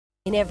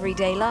in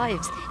everyday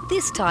lives,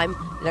 this time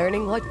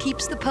learning what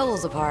keeps the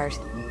poles apart.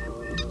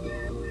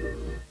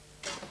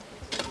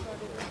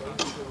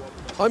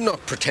 I'm not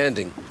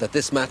pretending that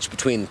this match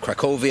between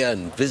Cracovia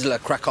and Wisla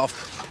Krakow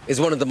is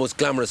one of the most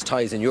glamorous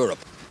ties in Europe.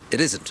 It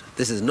isn't.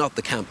 This is not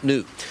the Camp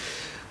Nou.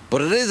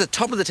 But it is a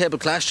top-of-the-table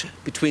clash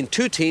between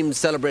two teams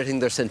celebrating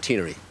their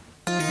centenary.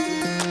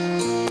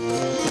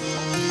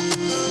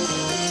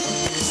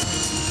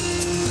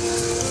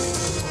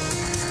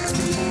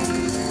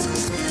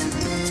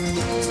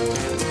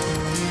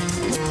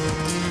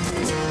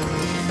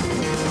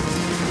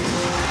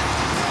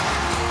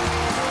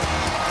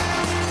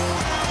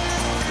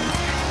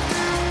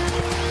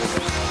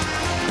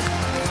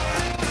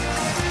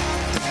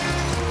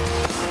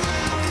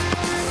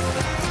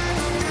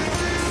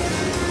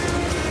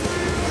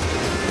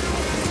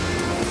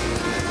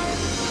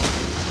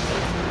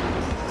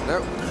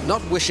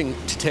 Not wishing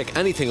to take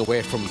anything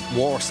away from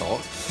Warsaw,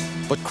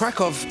 but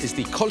Krakow is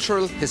the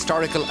cultural,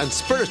 historical and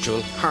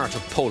spiritual heart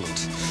of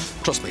Poland.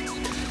 Trust me.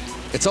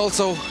 It's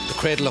also the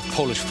cradle of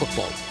Polish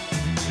football.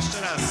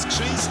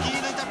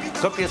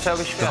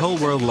 The whole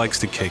world likes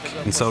to kick,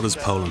 and so does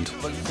Poland.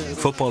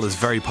 Football is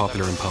very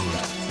popular in Poland.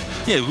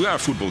 Yeah, we are a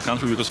football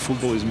country because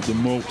football is the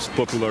most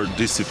popular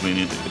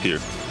discipline here.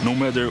 No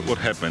matter what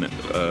happened,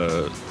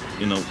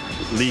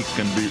 league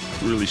can be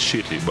really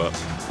shitty, but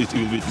it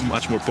will be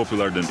much more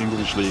popular than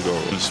English league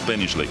or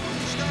Spanish league.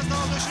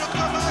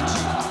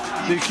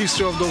 The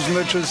history of those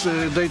matches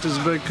dates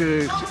back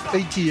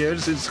 80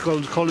 years. It's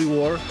called Holy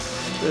War.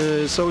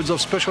 So it's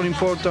of special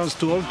importance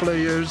to all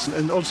players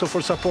and also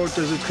for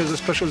supporters. It has a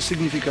special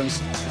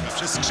significance.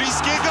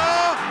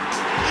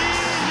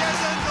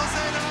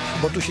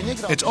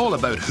 It's all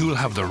about who'll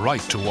have the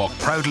right to walk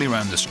proudly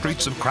around the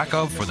streets of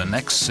Krakow for the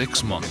next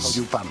 6 months.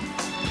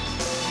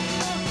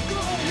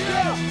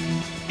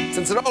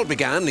 Since it all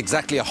began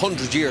exactly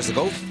 100 years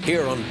ago,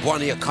 here on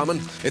Bwania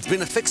Common, it's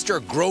been a fixture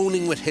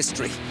groaning with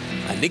history.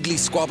 A niggly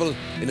squabble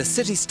in a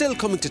city still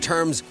coming to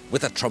terms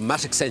with a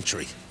traumatic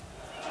century.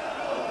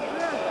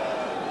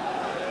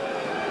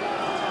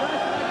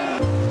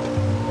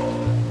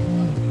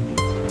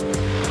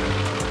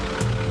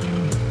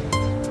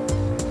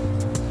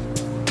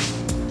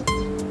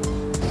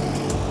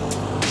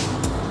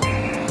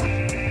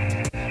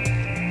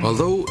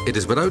 Although it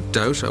is without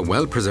doubt a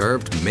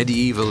well-preserved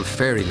medieval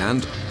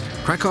fairyland,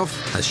 Krakow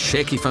has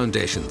shaky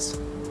foundations.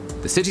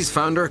 The city's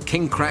founder,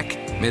 King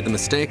Krak, made the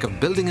mistake of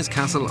building his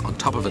castle on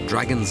top of a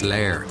dragon's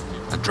lair,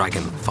 a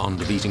dragon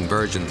fond of eating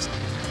virgins.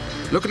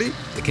 Luckily,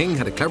 the king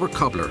had a clever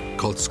cobbler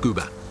called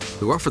Scuba,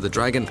 who offered the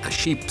dragon a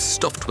sheep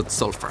stuffed with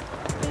sulphur.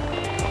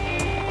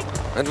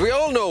 And we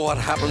all know what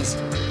happens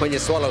when you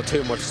swallow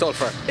too much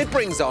sulphur. It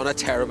brings on a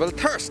terrible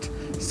thirst.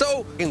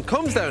 So, in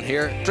comes down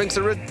here, drinks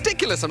a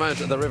ridiculous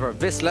amount of the river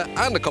Wisla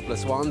and a couple of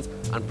swans,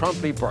 and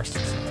promptly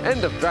bursts.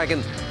 End of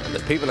dragon, and the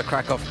people of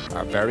Krakow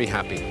are very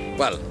happy.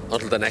 Well,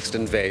 until the next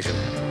invasion.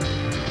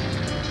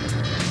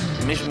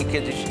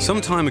 Some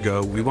time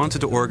ago, we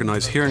wanted to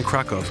organise here in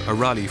Krakow a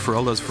rally for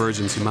all those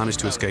virgins who managed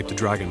to escape the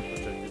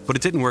dragon. But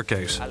it didn't work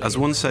out, as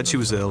one said she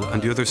was ill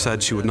and the other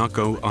said she would not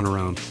go on her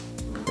own.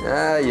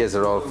 Ah, yous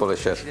are all full of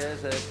shit.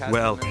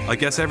 Well, I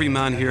guess every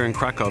man here in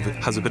Krakow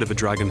has a bit of a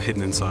dragon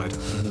hidden inside.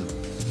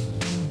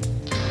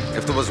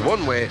 If there was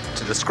one way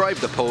to describe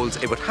the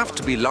Poles, it would have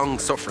to be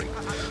long-suffering.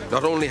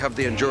 Not only have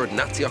they endured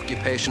Nazi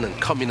occupation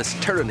and communist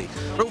tyranny,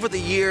 but over the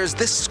years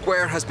this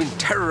square has been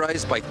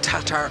terrorised by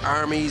Tatar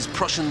armies,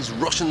 Prussians,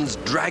 Russians,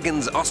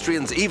 dragons,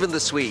 Austrians, even the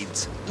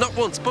Swedes. Not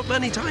once, but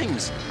many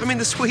times. I mean,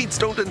 the Swedes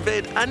don't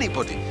invade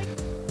anybody.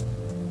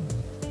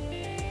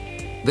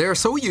 They are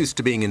so used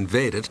to being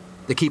invaded,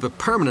 they keep a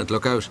permanent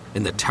lookout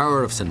in the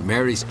tower of St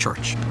Mary's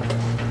Church.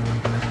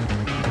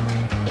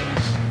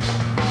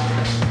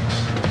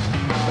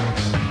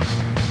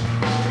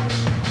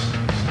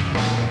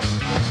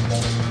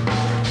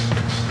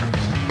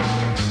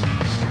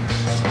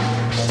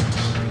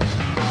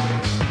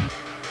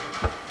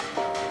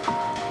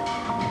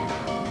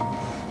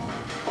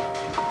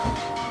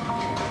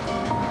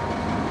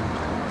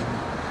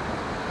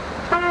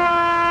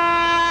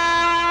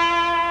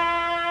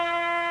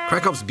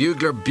 Krakow's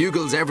bugler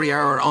bugles every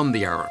hour on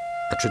the hour,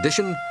 a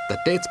tradition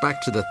that dates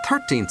back to the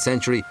 13th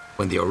century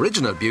when the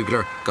original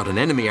bugler got an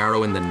enemy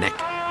arrow in the neck,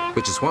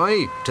 which is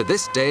why, to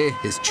this day,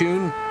 his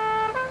tune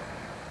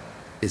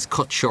is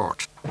cut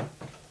short.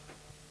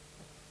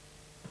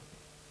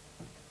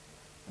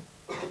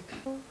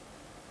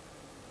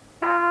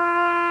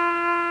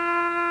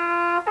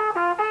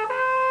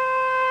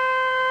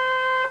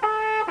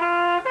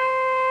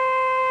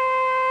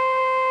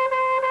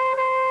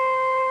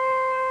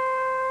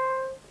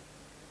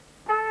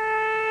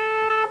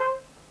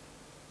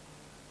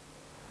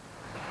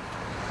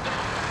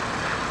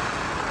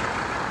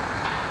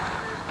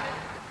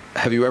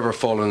 Have you ever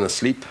fallen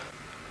asleep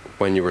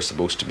when you were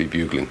supposed to be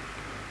bugling?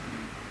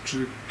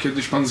 Czy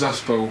kiedyś pan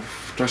zaspał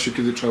w czasie,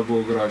 kiedy trzeba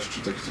było grać, czy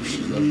takie coś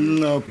się zdarzyło?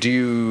 No. Do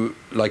you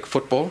like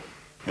football?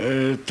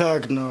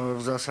 Tak, no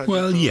w zasadzie.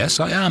 Well, yes,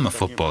 I am a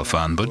football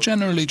fan, but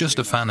generally just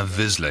a fan of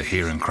Wisla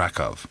here in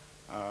Krakow.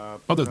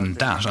 Other than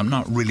that, I'm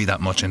not really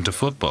that much into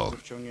football.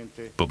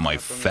 But my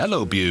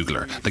fellow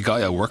bugler, the guy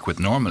I work with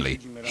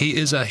normally, he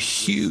is a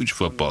huge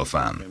football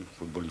fan.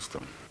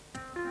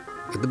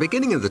 At the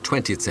beginning of the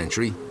 20th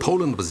century,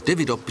 Poland was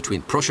divvied up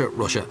between Prussia,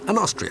 Russia and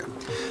Austria.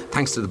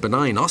 Thanks to the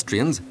benign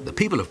Austrians, the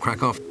people of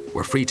Krakow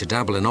were free to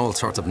dabble in all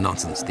sorts of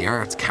nonsense, the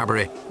arts,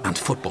 cabaret and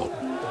football.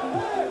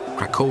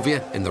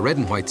 Cracovia, in the red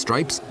and white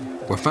stripes,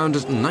 were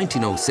founded in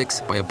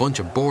 1906 by a bunch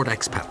of bored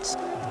expats.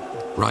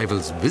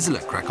 Rivals Wisła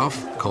Krakow,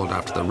 called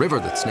after the river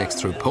that snakes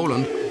through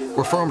Poland,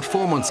 were formed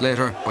 4 months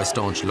later by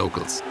staunch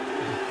locals.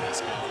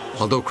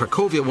 Although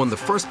Cracovia won the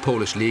first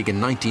Polish league in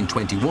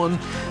 1921,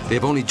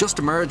 they've only just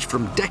emerged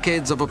from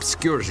decades of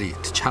obscurity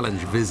to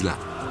challenge Wisła,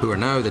 who are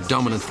now the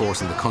dominant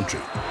force in the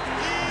country.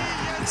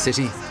 The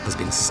city has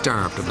been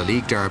starved of the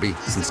league derby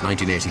since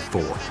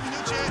 1984.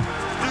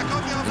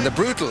 In the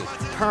brutal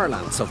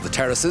parlance of the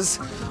terraces,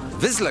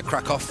 Wisła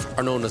Krakow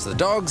are known as the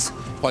Dogs,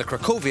 while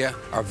Cracovia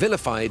are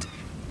vilified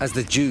as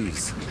the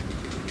Jews.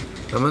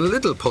 I'm a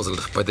little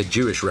puzzled by the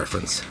Jewish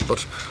reference,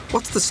 but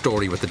what's the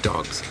story with the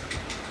Dogs?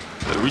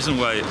 The reason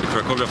why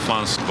Cracovia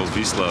fans call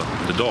Wisła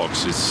the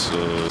Dogs is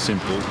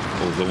simple,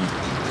 although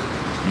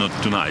not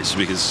too nice,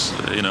 because,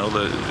 you know,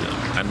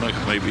 I don't know,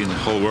 maybe in the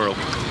whole world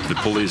the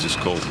police is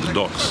called the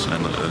Dogs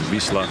and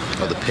Wisła...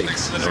 Or the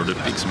pigs. Or the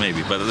pigs,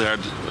 maybe, but they are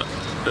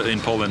in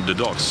Poland the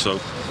Dogs. So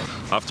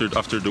after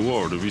the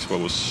war, the Wisła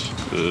was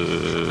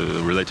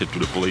related to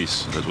the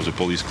police. That was a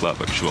police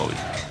club, actually.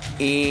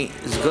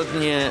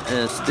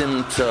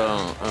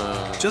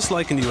 Just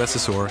like in the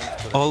USSR,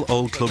 all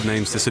old club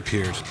names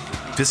disappeared.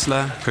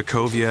 Wisła,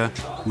 Cracovia,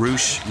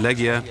 Ruch,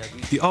 Legia,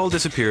 they all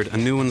disappeared,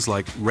 and new ones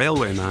like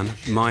railwayman,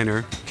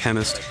 miner,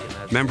 chemist,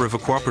 member of a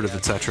cooperative,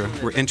 etc.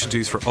 were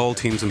introduced for all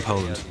teams in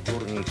Poland.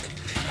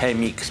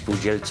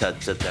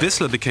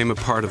 Wisła became a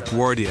part of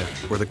Guardia,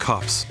 or the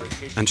cops,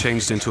 and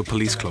changed into a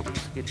police club.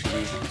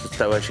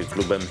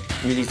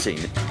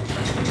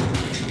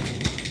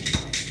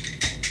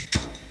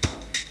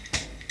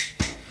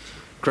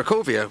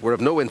 Cracovia were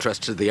of no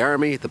interest to the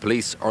army, the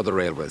police or the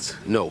railways.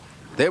 No,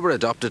 they were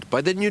adopted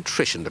by the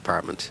nutrition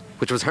department,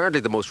 which was hardly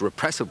the most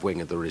repressive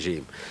wing of the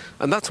regime.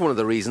 And that's one of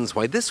the reasons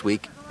why this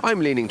week I'm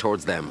leaning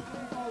towards them.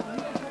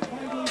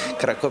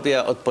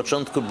 Cracovia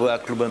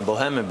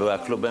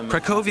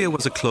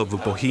was a club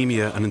of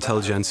bohemia and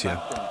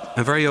intelligentsia,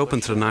 and very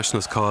open to the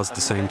nationalist cause at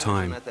the same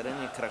time.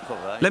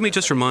 Let me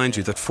just remind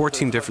you that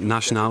 14 different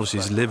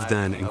nationalities lived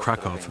then in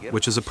Krakow,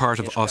 which is a part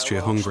of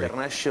Austria-Hungary.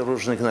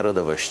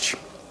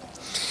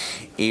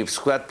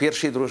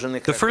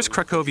 The first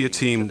Cracovia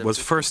team was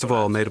first of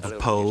all made up of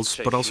Poles,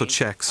 but also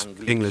Czechs,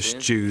 English,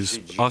 Jews,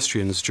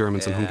 Austrians,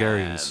 Germans and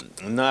Hungarians.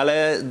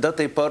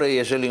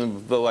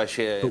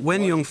 But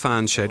when young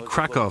fans said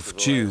Krakow,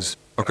 Jews,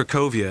 or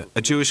Cracovia,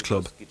 a Jewish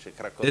club,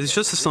 it is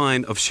just a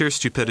sign of sheer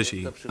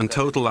stupidity and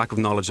total lack of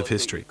knowledge of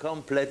history.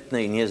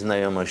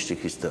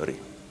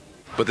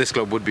 But this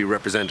club would be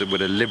represented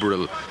with a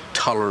liberal,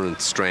 tolerant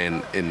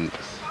strain in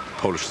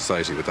Polish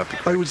society, would that be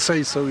correct? I would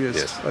say so, yes.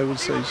 Yes. I would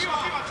say so.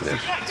 Yeah.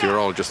 So you're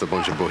all just a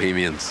bunch of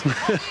bohemians. Yeah.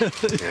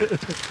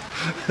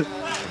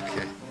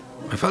 Okay.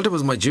 I felt it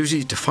was my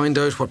duty to find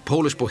out what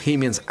Polish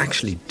bohemians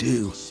actually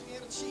do.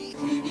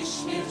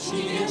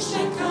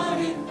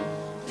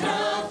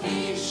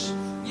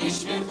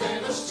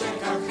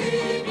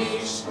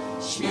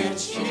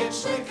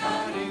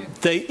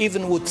 They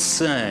even would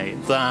say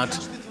that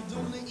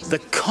the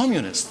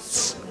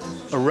communists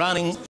are running